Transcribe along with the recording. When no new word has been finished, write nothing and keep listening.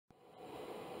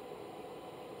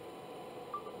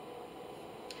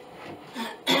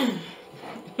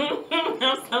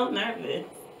so nervous.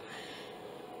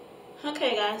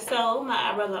 Okay, guys, so my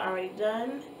eyebrows are already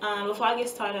done. Before I get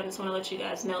started, I just want to let you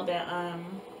guys know that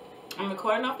I'm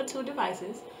recording off of 2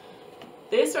 devices.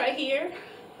 This right here,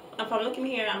 if I'm looking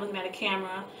here, I'm looking at a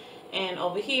camera, and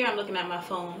over here, I'm looking at my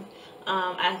phone.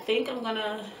 I think I'm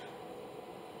gonna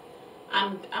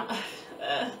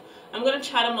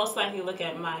try to most likely look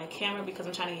at my camera because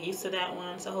I'm trying to get used to that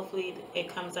one. So hopefully it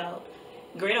comes out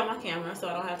great on my camera, so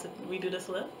I don't have to redo this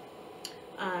look.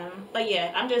 But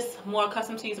yeah, I'm just more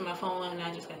accustomed to using my phone, and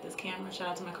I just got this camera. Shout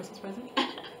out to my Christmas present.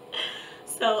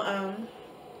 So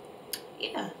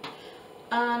yeah,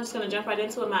 I'm just gonna jump right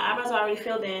into it. My eyebrows are already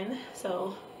filled in,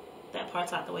 so that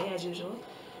part's out the way as usual.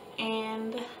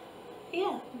 And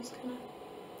yeah, I'm just gonna,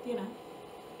 you know.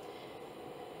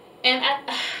 And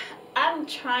I'm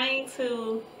trying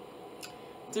to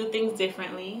do things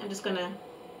differently. I'm just gonna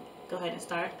go ahead and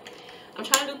start. I'm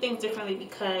trying to do things differently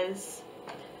because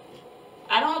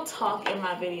I don't talk in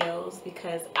my videos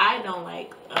because I don't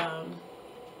like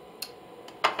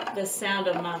the sound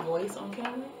of my voice on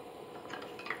camera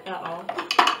at all.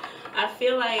 I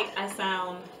feel like I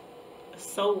sound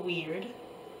so weird.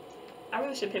 I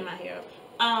really should pin my hair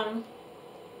up.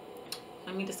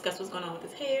 Let me discuss what's going on with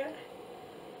his hair.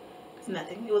 It's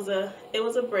nothing. It was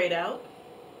a braid out.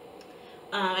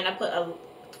 And I put a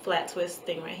flat twist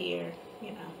thing right here,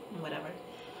 you know, whatever.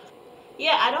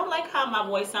 Yeah, I don't like how my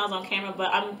voice sounds on camera,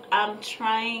 but I'm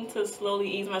trying to slowly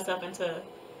ease myself into,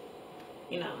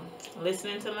 you know,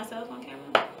 listening to myself on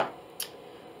camera.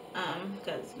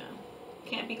 Because you know,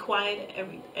 can't be quiet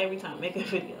every time I make a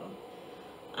video.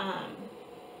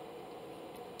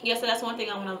 Yeah, so that's one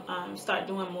thing I want to start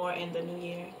doing more in the new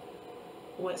year.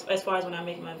 As far as when I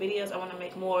make my videos, I want to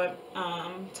make more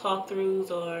talk throughs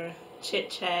or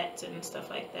chit chats and stuff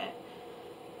like that.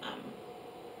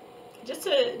 Just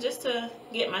to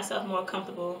get myself more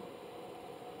comfortable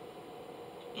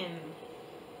in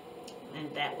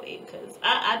that way, because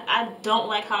I don't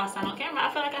like how I sound on camera. I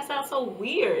feel like I sound so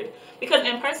weird because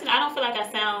in person I don't feel like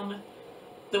I sound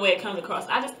the way it comes across.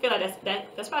 I just feel like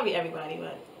that's probably everybody,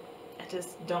 but I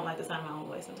just don't like the sound of my own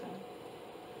voice sometimes.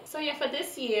 So yeah, for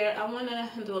this year, I want to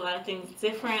do a lot of things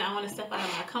different. I want to step out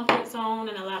of my comfort zone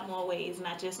in a lot more ways,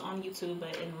 not just on YouTube,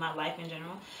 but in my life in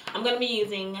general. I'm going to be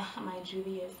using my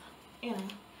Juvia's, you know,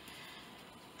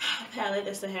 palette,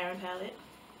 the Saharan palette.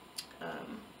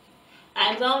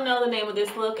 I don't know the name of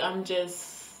this look. I'm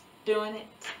just doing it.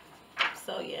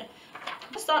 So yeah,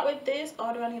 I'll start with this.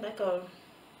 Or do I need like a?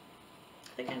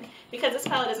 Because this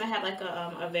palette doesn't have like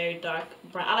a very dark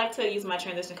brown. I like to use my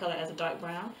transition color as a dark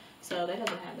brown. So that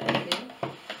doesn't have that here.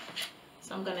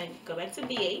 So I'm gonna go back to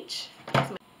BH.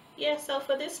 Yeah, so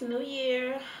for this new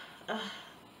year,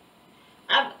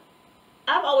 I've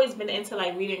always been into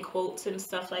like reading quotes and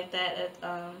stuff like that.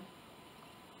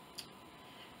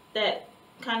 That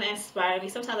kind of inspire me.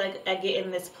 Sometimes I get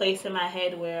in this place in my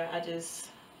head where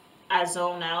I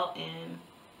zone out, and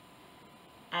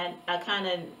I kind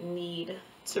of need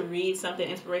to read something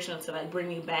inspirational to like bring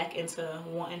me back into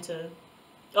wanting to.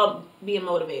 Oh, being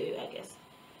motivated, I guess.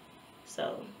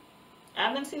 So,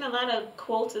 I've been seeing a lot of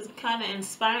quotes is kind of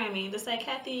inspiring me. Just like,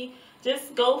 Kathy,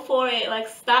 just go for it. Like,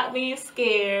 stop being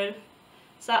scared.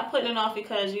 Stop putting it off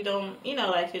because you don't, you know,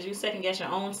 like, because you second guess your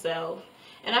own self.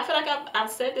 And I feel like I've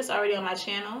said this already on my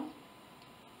channel.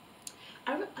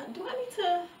 I like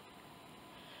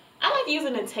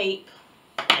using the tape.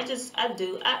 I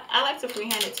do. I like to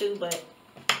freehand it too, but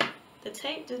the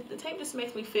tape just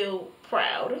makes me feel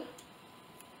proud.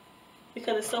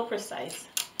 Because it's so precise.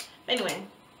 Anyway,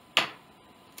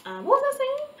 what was I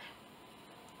saying?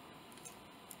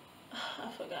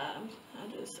 I forgot.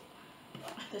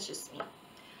 That's just me.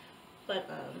 But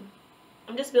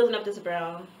I'm just building up this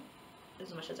brown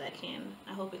as much as I can.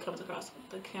 I hope it comes across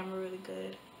the camera really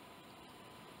good.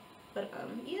 But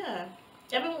yeah,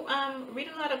 I've been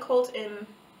reading a lot of quotes, and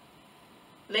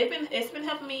it's been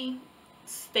helping me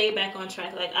stay back on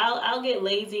track. Like I'll get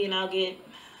lazy and I'll get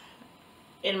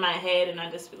in my head, and I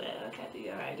just be like,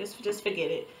 okay, all right, just forget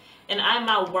it. And I'm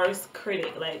my worst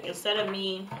critic. Like, instead of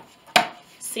me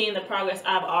seeing the progress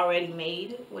I've already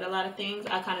made with a lot of things,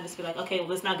 I kind of just be like, okay,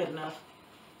 well, it's not good enough,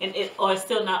 or it's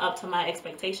still not up to my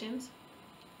expectations.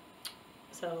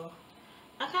 So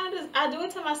I do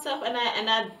it to myself, and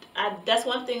I that's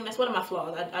one thing. That's one of my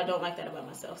flaws. I don't like that about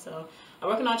myself. So I'm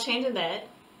working on changing that,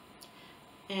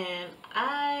 and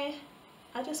I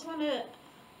just want to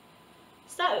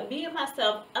stop beating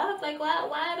myself up. Like,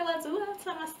 why do I do that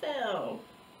to myself?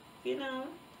 You know,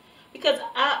 because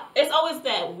it's always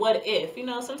that what if. You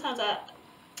know, sometimes I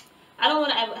don't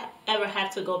want to ever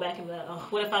have to go back and be like, oh,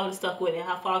 what if I would have stuck with it?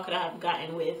 How far could I have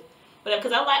gotten with But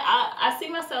because I see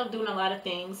myself doing a lot of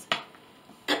things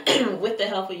with the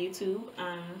help of YouTube.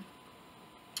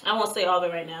 I won't say all of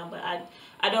it right now, but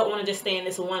I don't want to just stay in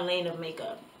this one lane of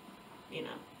makeup, you know,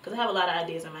 because I have a lot of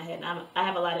ideas in my head, and I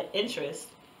have a lot of interest.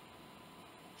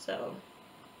 So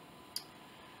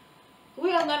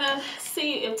we are gonna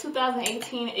see if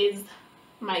 2018 is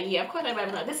my year. Of course,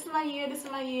 everybody's like, "This is my year. This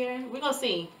is my year." We're gonna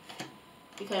see,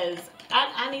 because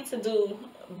I need to do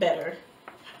better.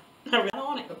 I don't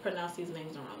want to pronounce these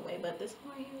names the wrong way, but this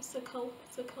one right here is Sakota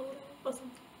or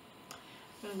something.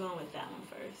 I'm going with that one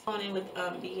first. Going in with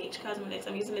BH Cosmetics.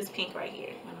 I'm using this pink right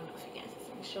here. I don't know if you guys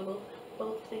can show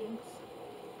both things.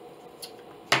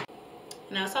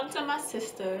 And I was talking to my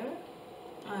sister,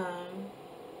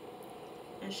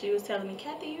 and she was telling me,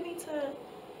 Kathy, you need to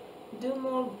do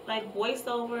more like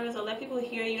voiceovers or let people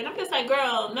hear you. And I'm just like,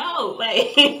 girl, no,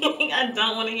 like I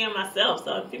don't want to hear myself.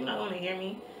 So people not going to hear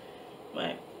me,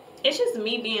 but it's just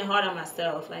me being hard on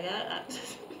myself. Like I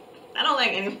don't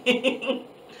like anything.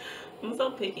 I'm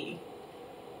so picky.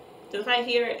 If I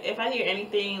hear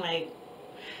anything like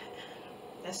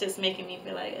that's just making me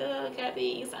feel like, oh, Kathy,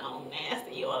 you sound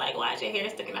nasty, or like, why is your hair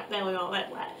sticking up that way, or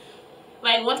like, why?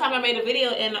 Like one time I made a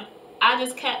video and I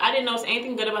didn't notice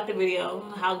anything good about the video,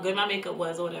 how good my makeup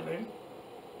was or whatever.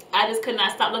 I just could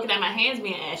not stop looking at my hands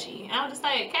being ashy. And I was just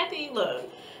like, Kathy, look,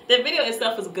 the video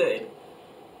itself is good,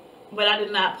 but I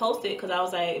did not post it because I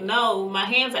was like, no, my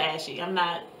hands are ashy. I'm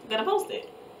not gonna post it.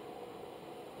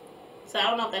 So I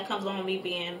don't know if that comes on with me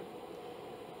being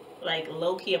like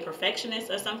low-key a perfectionist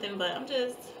or something, but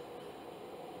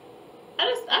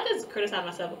I just criticize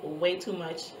myself way too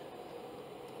much,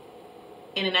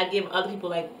 and then I give other people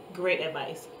like great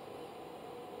advice.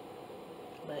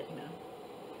 But you know,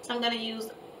 so I'm gonna use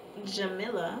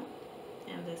Jamila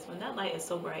and this one. That light is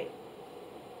so bright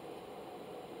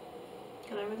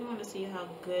because I really want to see how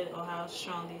good or how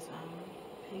strong these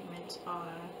pigments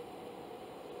are.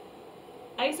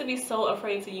 I used to be so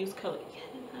afraid to use color.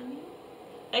 Yeah, honey.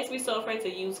 I used to be so afraid to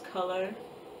use color.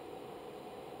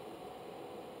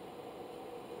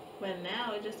 But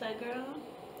now it's just like, girl,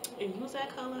 use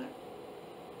that color.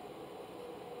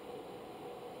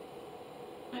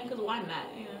 I mean, because why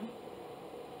not, you know?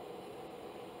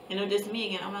 You know, just me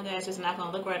again. Oh my God, it's just not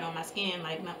going to look right on my skin.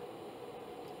 Like, no.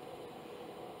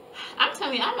 I'm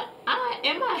telling you, I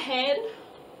in my head,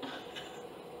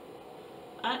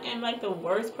 I am like the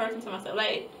worst person to myself.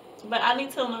 Like, but I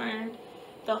need to learn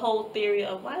the whole theory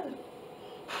of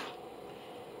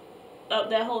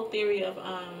that whole theory of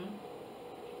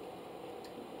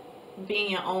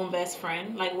being your own best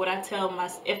friend. Like, would I tell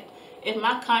if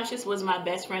my conscience was my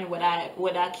best friend, would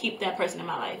I keep that person in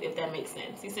my life, if that makes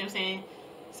sense? You see what I'm saying?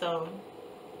 So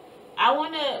I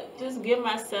want to just give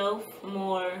myself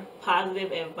more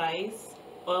positive advice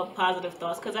or positive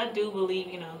thoughts, because I do believe,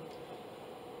 you know,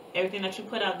 everything that you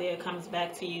put out there comes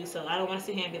back to you. So I don't want to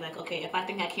sit here and be like, okay, if I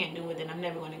think I can't do it, then I'm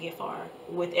never going to get far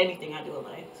with anything I do in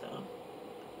life. So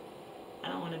I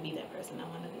don't want to be that person. I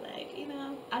want to be like, you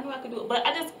know, I know I could do it, but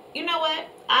I just, you know what?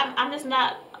 I'm just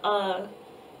not.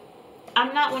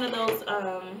 I'm not one of those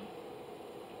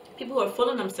people who are full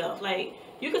of themselves. Like,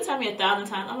 you could tell me 1,000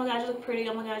 times, oh my God, you look pretty.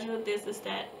 Oh my God, you look this,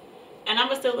 that, and I'm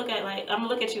gonna still look at I'm gonna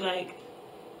look at you like,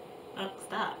 oh,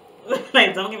 stop.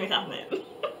 Like, don't give me a compliment.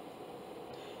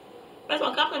 First of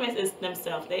all, compliments is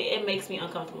themselves. It makes me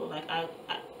uncomfortable. Like,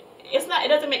 it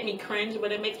doesn't make me cringe,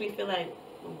 but it makes me feel like,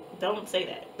 don't say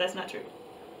that. That's not true.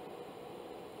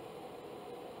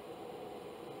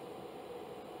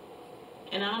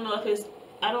 And I don't know if it's,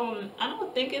 I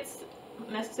don't think it's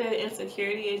necessarily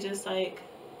insecurity. It's just like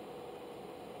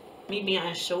me being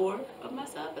unsure of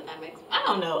myself, if that makes, I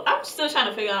don't know. I'm still trying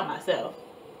to figure out myself.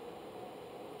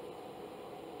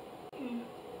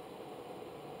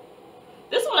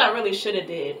 This is what I really should have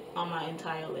did on my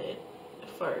entire lid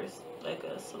first, like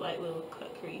a slight little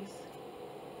cut crease.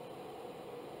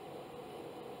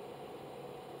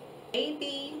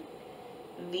 Maybe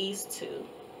these two.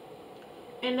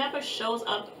 It never shows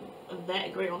up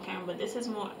that great on camera, but this is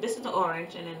the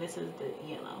orange, and then this is the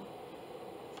yellow.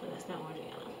 So that's the orange and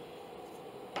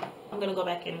yellow. I'm gonna go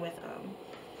back in with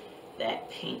that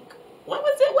pink. What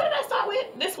was it? What did I start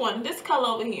with? This one, this color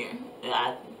over here.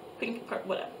 Pink, purple,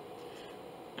 whatever.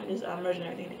 I'm just merging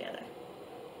everything together.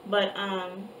 But I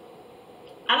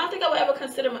don't think I would ever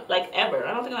consider ever.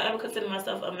 I don't think I would ever consider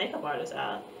myself a makeup artist.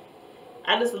 I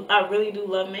really do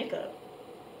love makeup,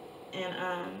 and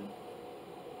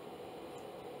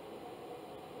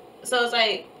so it's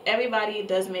like everybody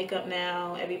does makeup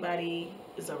now. Everybody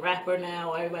is a rapper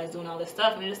now. Everybody's doing all this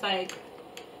stuff, and it's like,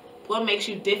 what makes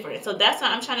you different? So that's why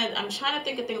I'm trying to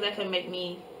think of things that could make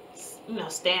me, you know,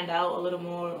 stand out a little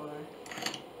more, or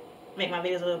make my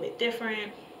videos a little bit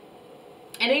different.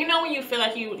 And then you know when you feel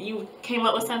like you came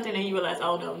up with something and you realize,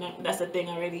 oh no, that's a thing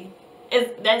already.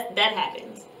 That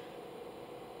happens.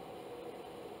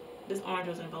 This orange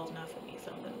wasn't bold enough for me,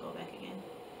 so I'm gonna go back again.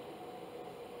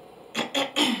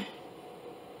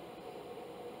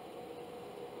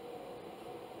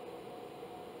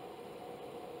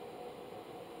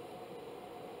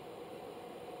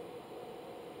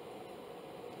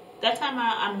 That time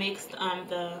I mixed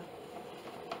the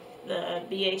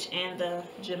BH and the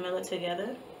Jamila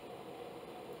together.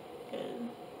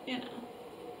 You know.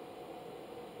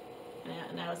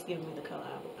 Now it's giving me the color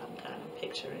I'm kind of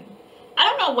picturing. I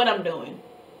don't know what I'm doing,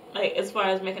 like as far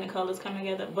as making the colors come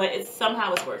together, but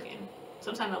somehow it's working.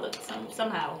 Sometimes I look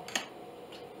somehow.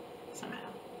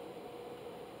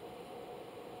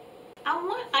 I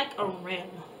want like a rim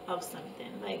of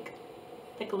something, like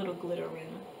a little glitter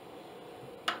rim.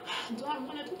 Do I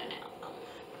want to do that now?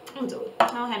 I'm gonna do it. I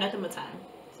don't have nothing but time,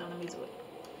 so let me do it.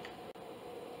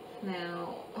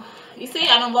 Now, you see,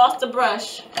 I done lost the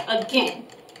brush again.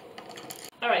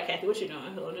 Alright, Kathy, what you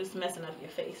doing? Oh, just messing up your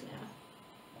face now.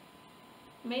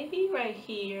 Maybe right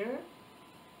here.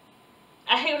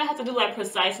 I hate when I have to do like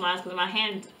precise lines because my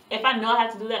hand, if I know I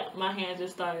have to do that, my hand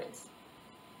just starts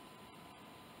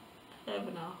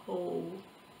having a whole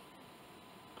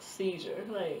seizure.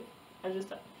 Like,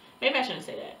 maybe I shouldn't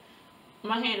say that.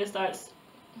 My hand just starts,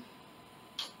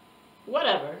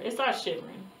 whatever, it starts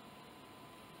shivering.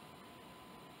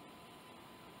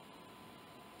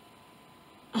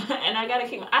 And I gotta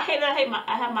keep I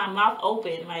have my mouth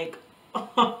open, like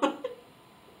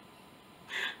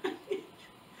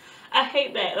I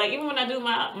hate that. Like even when I do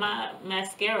my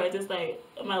mascara, it's just like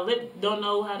my lip don't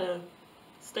know how to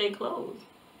stay closed.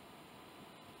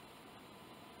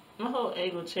 My whole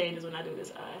angle changes when I do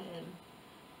this eye, and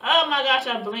oh my gosh,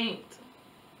 I blinked.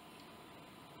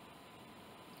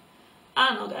 I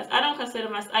don't know, guys. I don't consider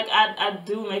myself, like, I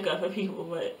do makeup for people,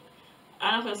 but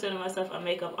I don't consider myself a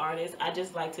makeup artist. I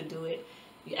just like to do it.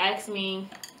 You ask me,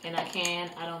 and I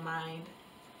can. I don't mind.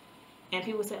 And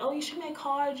people say, oh, you should make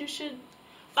cards. You should.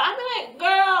 But I'm like,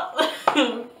 girl, I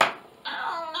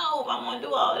don't know if I want to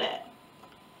do all of that.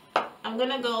 I'm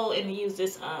going to go and use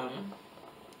this,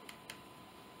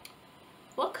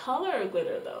 what color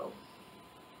glitter, though?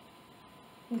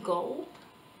 Gold?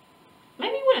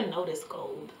 Maybe you wouldn't notice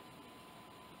gold.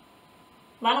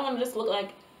 But I don't want to just look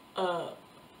like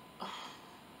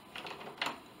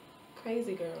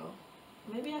crazy girl.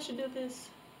 Maybe I should do this.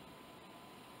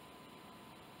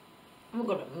 I'm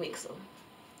gonna mix them.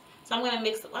 So I'm gonna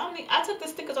mix them. I took the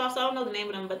stickers off, so I don't know the name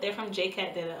of them, but they're from Chit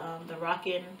Chat. They're the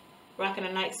Rockin'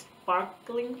 a Night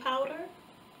Sparkling Powder.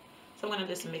 So I'm gonna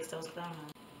just mix those down.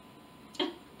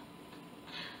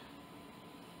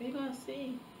 You're gonna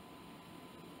see.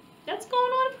 That's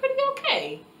going on pretty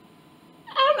okay.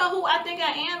 I don't know who I think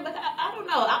I am, but I don't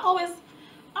know. I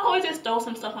always just throw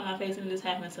some stuff on my face and it just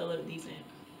happens to look decent.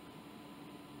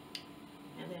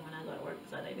 And then when I go to work,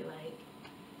 so they be like,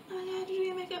 oh my god, did you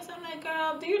get makeup? So I'm like,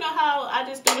 girl, do you know how I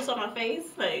just threw this on my face?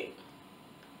 Like,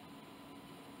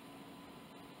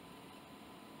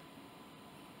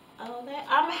 all that.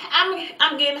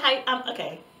 I'm getting hyped. I'm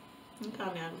okay.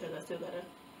 Calm down because I still gotta.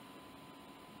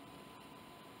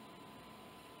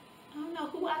 I don't know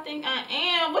who I think I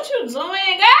am. What you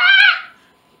doing, girl?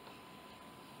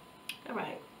 All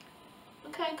right.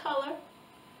 Okay, color.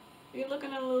 You're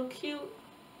looking a little cute.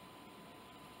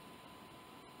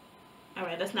 All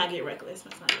right, let's not get reckless.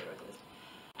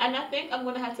 And I think I'm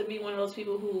gonna have to be one of those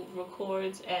people who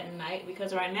records at night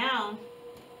because right now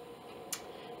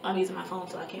I'm using my phone,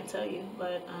 so I can't tell you.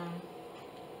 But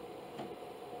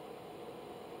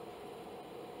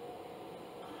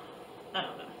I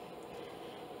don't know.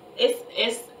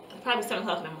 It's probably 7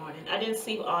 o'clock in the morning. I didn't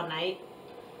sleep all night.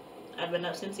 I've been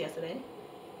up since yesterday.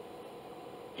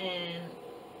 And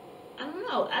I don't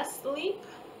know, I sleep.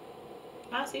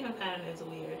 My sleeping pattern is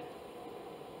weird.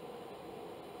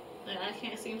 Like, I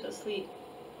can't seem to sleep.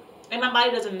 And my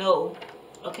body doesn't know,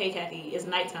 okay, Kathy, it's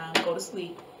nighttime, go to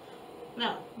sleep.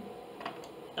 No.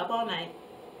 Up all night.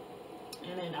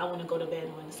 And then I want to go to bed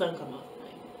when the sun comes up.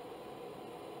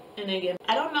 And then again,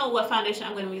 I don't know what foundation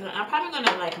I'm going to use. I'm probably going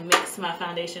to like mix my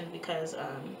foundation because,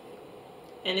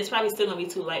 and it's probably still going to be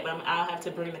too light, but I'll have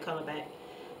to bring the color back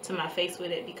to my face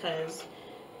with it because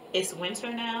it's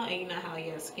winter now and you know how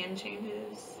your skin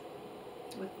changes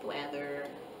with weather.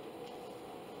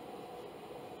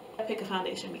 I pick a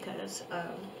foundation because I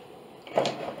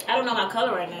don't know my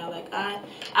color right now. Like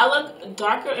I look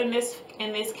darker in this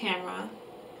camera,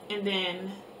 and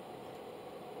then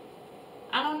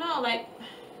I don't know, like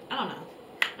I don't know.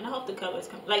 And I hope the colors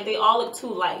come. Like they all look too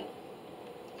light.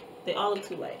 They all look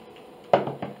too light.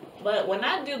 But when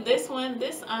I do this one,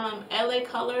 this LA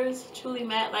Colors Truly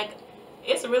Matte, like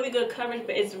it's really good coverage,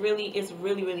 but it's really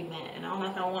matte, and I don't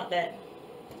know if I want that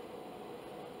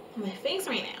on my face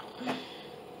right now.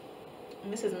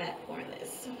 And this is matte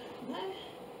formless. What?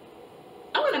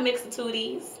 I'm gonna mix the two of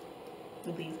these,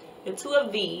 the two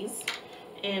of these,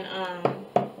 and I'm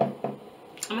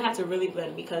gonna have to really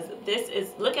blend because this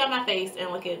is, look at my face and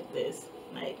look at this.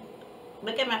 Like,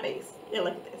 look at my face and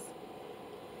look at this.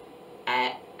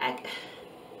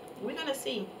 We're gonna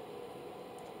see.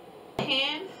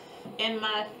 Hand and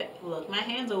my, look, my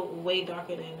hands are way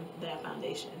darker than that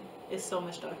foundation. It's so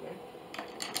much darker.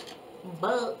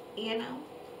 But, you know,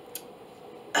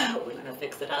 we're gonna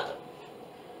fix it up.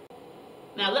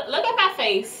 Now look at my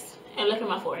face and look at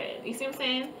my forehead. You see what I'm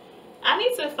saying? I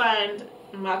need to find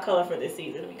my color for this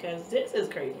season because this is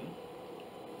crazy.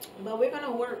 But we're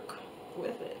gonna work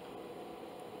with it.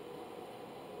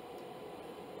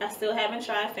 I still haven't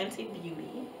tried Fenty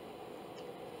Beauty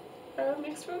or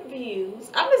Mixed Fruit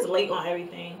Views. I'm just late on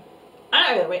everything. I'm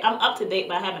not really late. I'm up to date,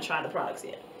 but I haven't tried the products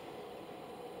yet.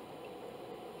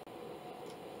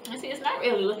 And see, it's not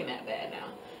really looking that bad now.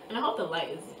 And I hope the light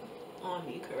is on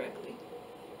me correctly.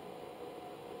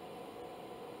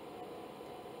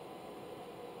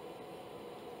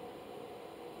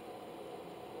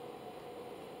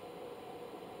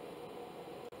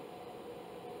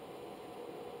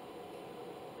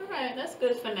 Alright, that's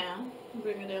good for now.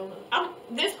 Bring it down a little.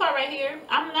 This part right here,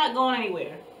 I'm not going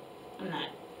anywhere. I'm not.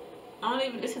 I don't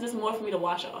even, this is just more for me to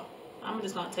wash off. I'm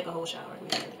just gonna take a whole shower.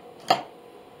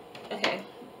 Okay,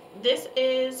 this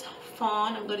is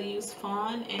Fawn. I'm gonna use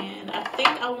Fawn, and I think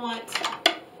I don't want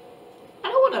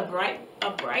a bright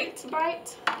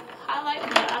highlight,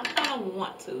 but I kind of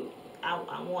want to.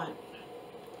 I want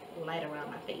light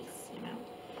around my face, you know.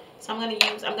 So I'm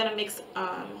gonna mix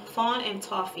Fawn and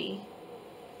Toffee.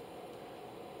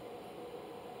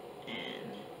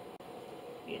 And,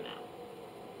 you know.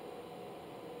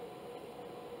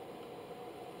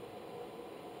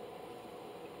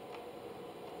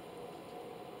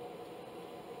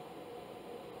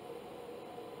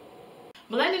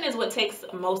 Blending is what takes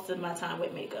most of my time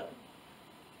with makeup.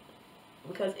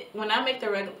 Because when I make the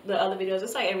other videos,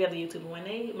 it's like every other YouTuber. When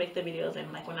they make the videos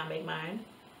and like when I make mine,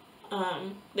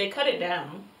 they cut it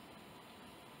down.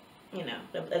 You know,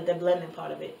 the blending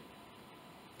part of it.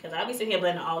 Because I'll be sitting here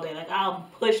blending all day. Like, I'll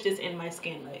push this in my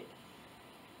skin. Like,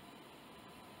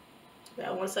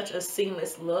 I want such a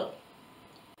seamless look.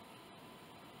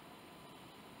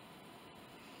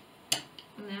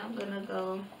 Now I'm going to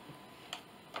go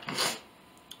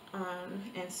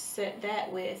and set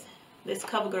that with this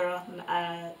CoverGirl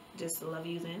I just love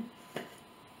using.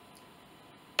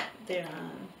 They're,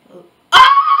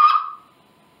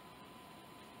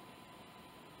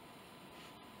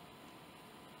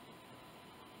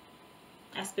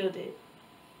 I spilled it.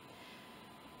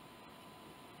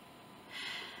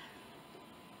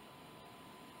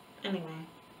 Anyway.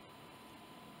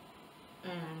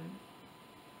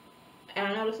 And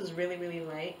I know this is really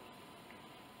light.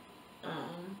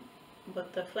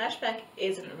 But the flashback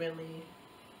isn't really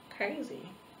crazy.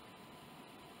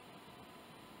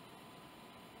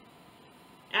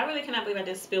 I really cannot believe I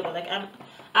just spilled it. Like, I'm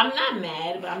not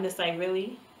mad, but I'm just like,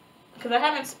 really? Because I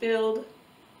haven't spilled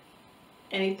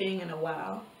anything in a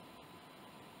while.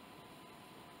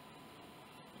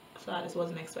 So I just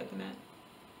wasn't expecting that.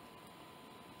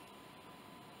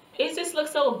 It just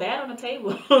looks so bad on the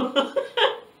table.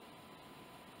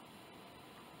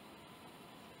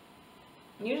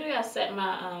 Usually I set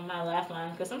my my laugh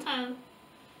line because sometimes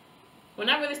when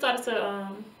I really started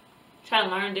to try to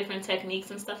learn different techniques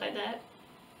and stuff like that,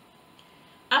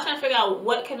 I was trying to figure out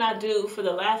what can I do for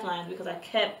the laugh lines because I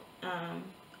kept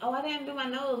oh, I didn't do my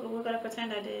nose, but we're gonna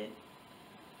pretend I did.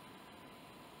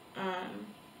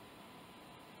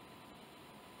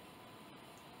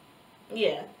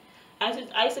 Yeah.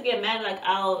 I used to get mad, like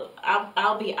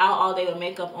I'll be out all day with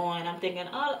makeup on. I'm thinking,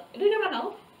 oh, do you never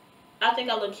know? I think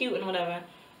I look cute and whatever.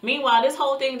 Meanwhile, this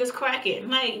whole thing just cracking.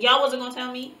 Like, y'all wasn't gonna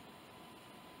tell me.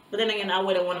 But then again, I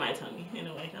wouldn't want my tummy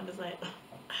anyway. I'm just like,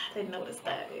 I didn't notice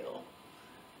that, ew.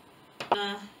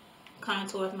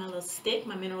 Contour with my little stick,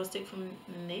 my mineral stick from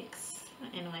NYX.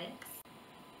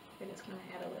 We're just gonna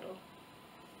add a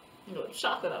little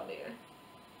chocolate up there.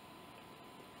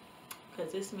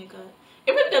 Because this makeup,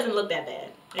 it really doesn't look that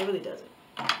bad. It really doesn't.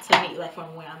 To me, like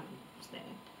from where I'm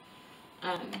standing.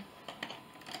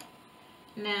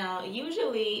 Now,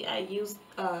 usually I use,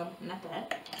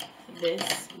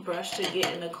 this brush to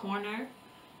get in the corner.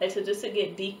 Like, so just to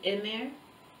get deep in there.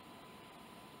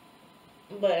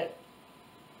 But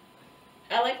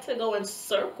I like to go in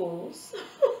circles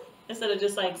instead of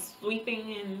just like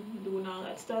sweeping and doing all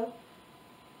that stuff.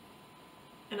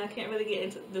 And I can't really get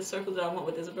into the circles that I want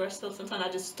with this brush, so sometimes I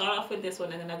just start off with this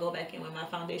one and then I go back in with my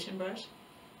foundation brush.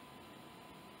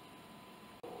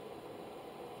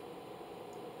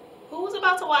 Who's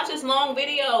about to watch this long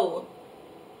video?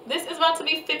 This is about to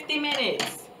be 50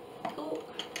 minutes. Who?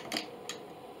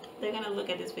 They're gonna look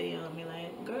at this video and be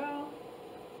like, girl.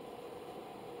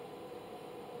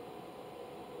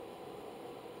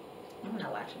 I'm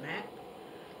not watching that.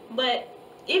 But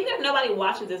even if nobody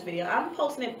watches this video, I'm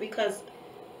posting it because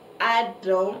I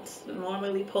don't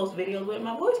normally post videos with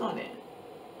my voice on it.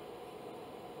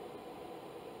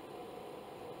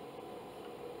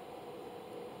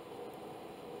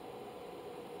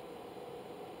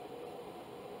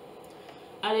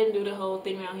 I didn't do the whole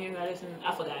thing around here. I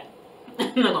forgot.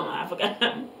 I'm not gonna lie, I forgot.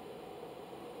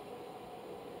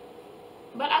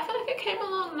 But I feel like it came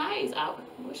along nice. I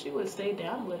wish you would stay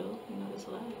down a little, you know, this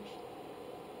lash.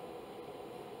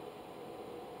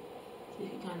 So you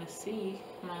can kind of see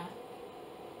my...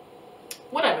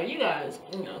 Whatever, you guys,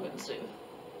 you know, gonna see.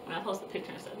 When I post the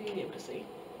picture and stuff, you'll be able to see.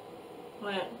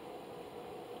 But...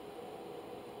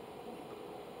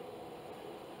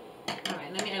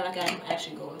 Alright, let me act like I'm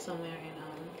actually going somewhere and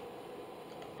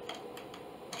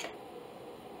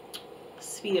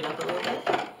speed it up a little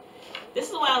bit. This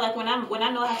is why I like when I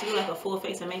know I have to do like a full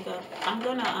face of makeup, I'm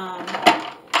gonna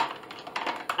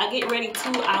I get ready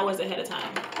 2 hours ahead of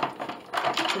time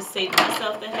to save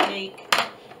myself the headache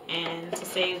and to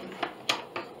save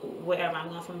wherever I'm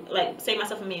going from, like save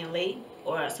myself from being late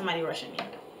or somebody rushing me.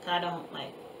 Cause I don't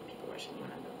like people rushing me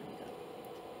when I'm doing makeup.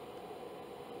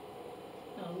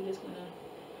 No, we're just gonna.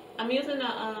 I'm using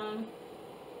the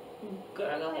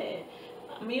girl, go ahead.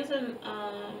 I'm using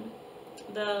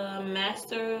the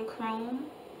Master Chrome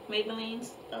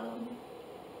Maybelline's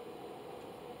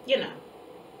you know,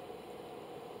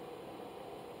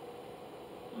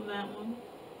 that one.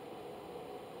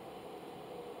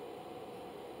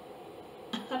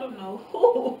 I don't know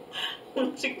who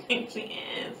she thinks she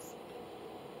is,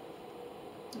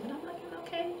 but I'm looking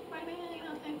okay right now. You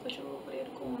know, I think put you over there in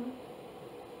the corner,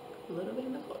 a little bit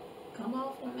in the corner. Come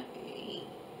off on the A.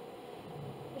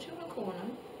 Put you in the corner.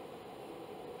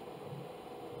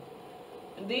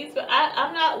 These,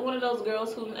 I'm not one of those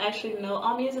girls who actually know.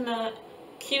 I'm using a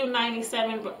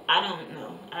Q97, but I don't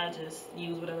know. I just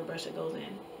use whatever brush that goes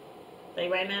in. Like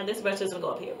right now, this brush doesn't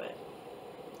go up here, but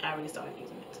I already started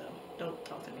using it, so don't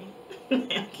talk to me.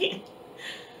 I can't.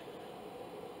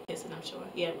 Yes, and I'm sure.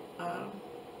 Yeah,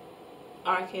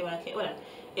 RKYK, whatever.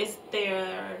 It's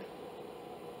their,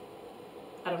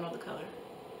 I don't know the color.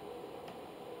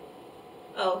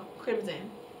 Oh, Crimson.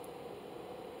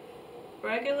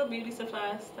 Regular beauty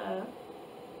supply stuff.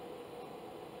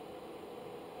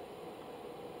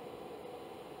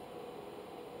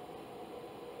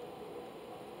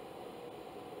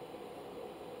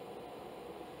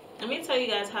 Let me tell you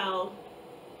guys how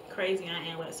crazy I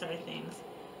am with certain things.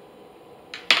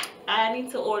 I need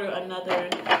to order another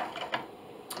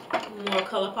more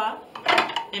color pop,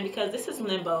 and because this is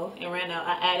limbo and ran out,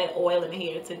 I added oil in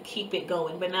here to keep it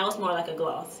going, but now it's more like a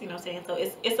gloss, you know what I'm saying? So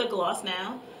it's a gloss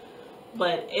now,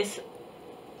 but it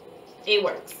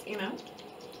works, you know.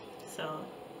 So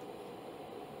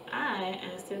I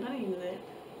am still gonna use it.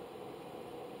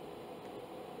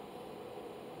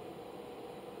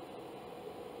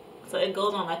 So it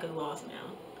goes on like a gloss now.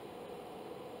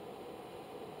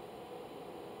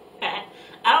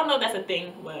 I don't know if that's a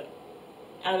thing, but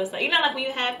I was like, you know, like when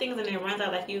you have things and it runs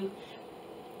out, like you,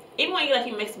 even when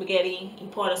you make spaghetti, you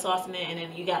pour the sauce in it and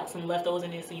then you got some leftovers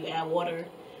in it, so you add water.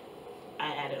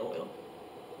 I added oil.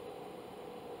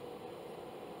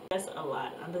 That's a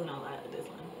lot. I'm doing a lot of this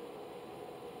one.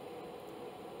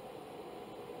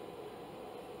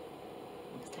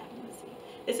 I'm just tapping to see.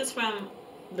 This is from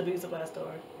the beauty supply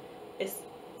store. It's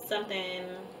something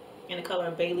in the color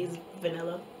of Bailey's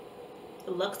Vanilla.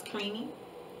 Luxe Creamy.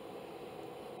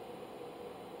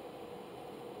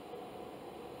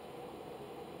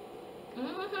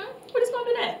 We're just gonna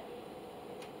do that.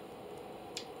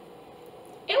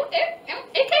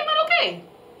 It came out okay.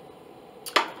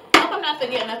 I hope I'm not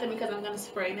forgetting nothing because I'm gonna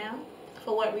spray now.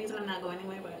 For what reason I'm not going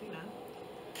anywhere, but you know,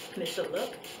 this should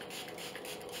look.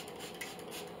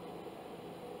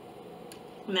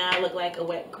 Now I look like a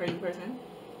wet, crazy person.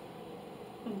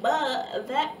 But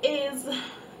that is,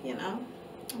 you know,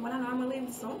 what I normally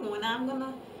do. And I'm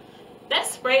gonna, that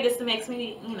spray just makes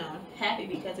me, you know, happy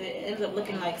because it ends up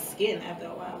looking like skin after a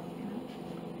while, you know.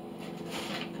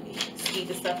 Let me speed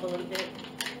this up a little bit.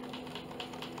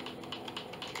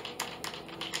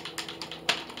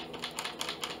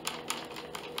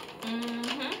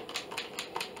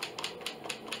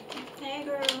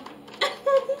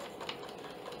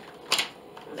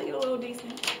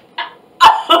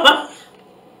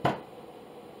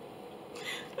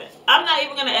 I'm not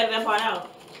even gonna edit that part out.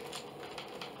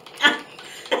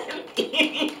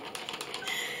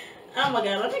 Oh my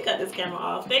god, let me cut this camera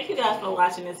off. Thank you guys for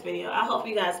watching this video. I hope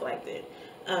you guys liked it.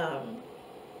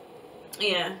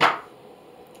 Yeah,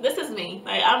 this is me.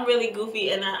 Like, I'm really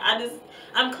goofy, and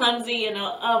I'm clumsy, and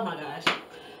oh my gosh.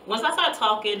 Once I start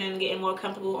talking and getting more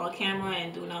comfortable on camera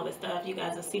and doing all this stuff, you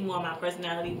guys will see more of my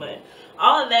personality. But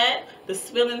all of that, the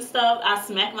spilling stuff, I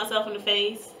smack myself in the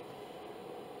face.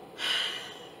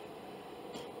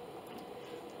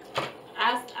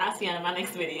 I'll see you in my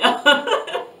next video.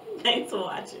 Thanks for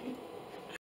watching.